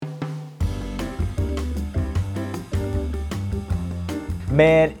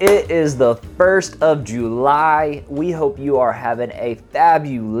Man, it is the 1st of July. We hope you are having a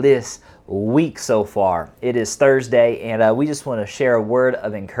fabulous week so far. It is Thursday, and we just want to share a word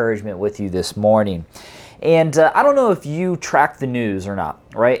of encouragement with you this morning. And I don't know if you track the news or not,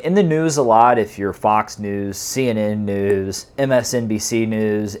 right? In the news a lot, if you're Fox News, CNN News, MSNBC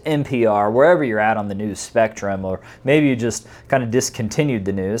News, NPR, wherever you're at on the news spectrum, or maybe you just kind of discontinued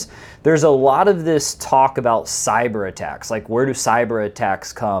the news, there's a lot of this talk about cyber attacks. Like, where do cyber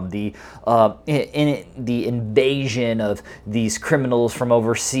attacks come? The invasion of these criminals from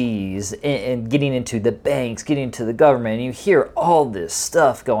overseas and getting into the banks, getting into the government. And you hear all this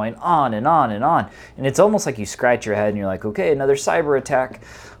stuff going on and on and on. And it's almost like you scratch your head and you're like, okay, another cyber attack.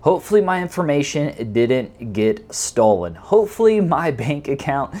 Hopefully my information didn't get stolen. Hopefully my bank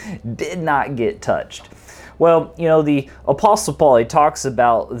account did not get touched. Well, you know, the Apostle Paul, he talks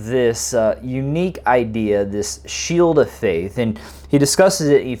about this unique idea, this shield of faith, and he discusses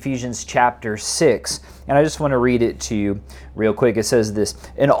it in Ephesians chapter 6, and I just want to read it to you real quick. It says this: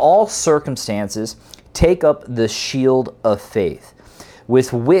 "In all circumstances, take up the shield of faith,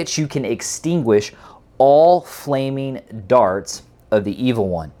 with which you can extinguish all flaming darts of the evil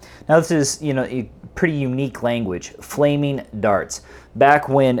one." Now, this is, a pretty unique language, flaming darts. Back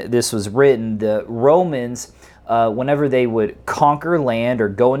when this was written, the Romans, whenever they would conquer land or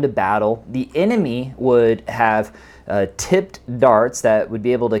go into battle, the enemy would have tipped darts that would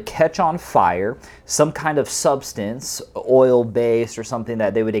be able to catch on fire, some kind of substance, oil-based or something,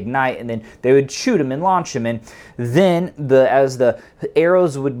 that they would ignite, and then they would shoot them and launch them. And then as the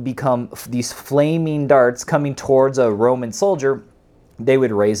arrows would become these flaming darts coming towards a Roman soldier, they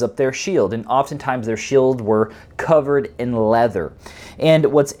would raise up their shield, and oftentimes their shield were covered in leather. And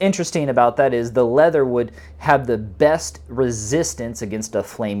what's interesting about that is the leather would have the best resistance against a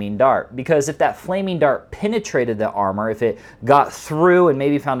flaming dart, because if that flaming dart penetrated the armor, if it got through and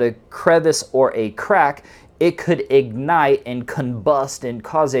maybe found a crevice or a crack, it could ignite and combust and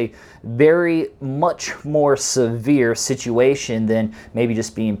cause a very much more severe situation than maybe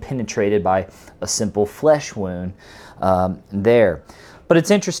just being penetrated by a simple flesh wound there. But it's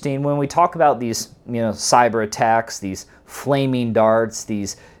interesting when we talk about these, cyber attacks, these flaming darts,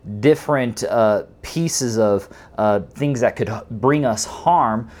 these different pieces of things that could bring us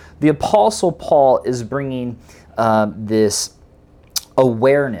harm. The Apostle Paul is bringing this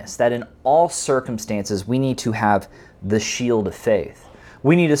awareness that in all circumstances we need to have the shield of faith.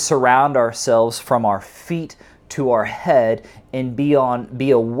 We need to surround ourselves from our feet to our head and be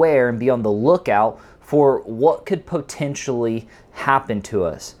aware and be on the lookout for what could potentially happen to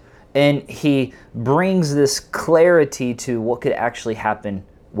us. And he brings this clarity to what could actually happen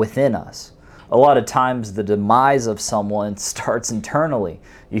within us. A lot of times the demise of someone starts internally.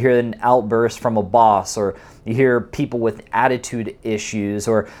 You hear an outburst from a boss, or you hear people with attitude issues,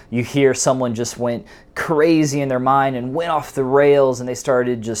 or you hear someone just went crazy in their mind and went off the rails and they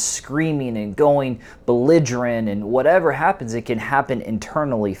started just screaming and going belligerent, and whatever happens, it can happen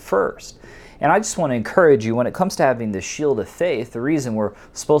internally first. And I just want to encourage you, when it comes to having the shield of faith, the reason we're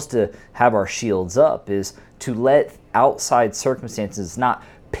supposed to have our shields up is to let outside circumstances not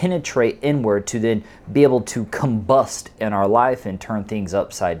penetrate inward, to then be able to combust in our life and turn things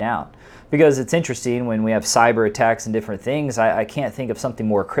upside down. Because it's interesting, when we have cyber attacks and different things, I can't think of something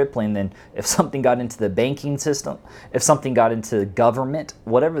more crippling than if something got into the banking system, if something got into the government,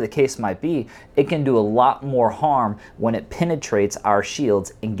 whatever the case might be. It can do a lot more harm when it penetrates our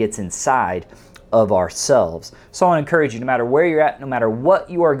shields and gets inside of ourselves. So I want to encourage you, no matter where you're at, no matter what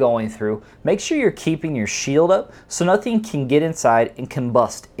you are going through, make sure you're keeping your shield up so nothing can get inside and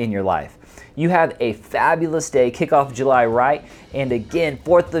combust in your life. You have a fabulous day. Kick off July right. And again,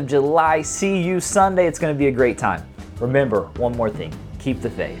 4th of July. See you Sunday. It's going to be a great time. Remember, one more thing. Keep the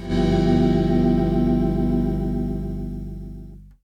faith.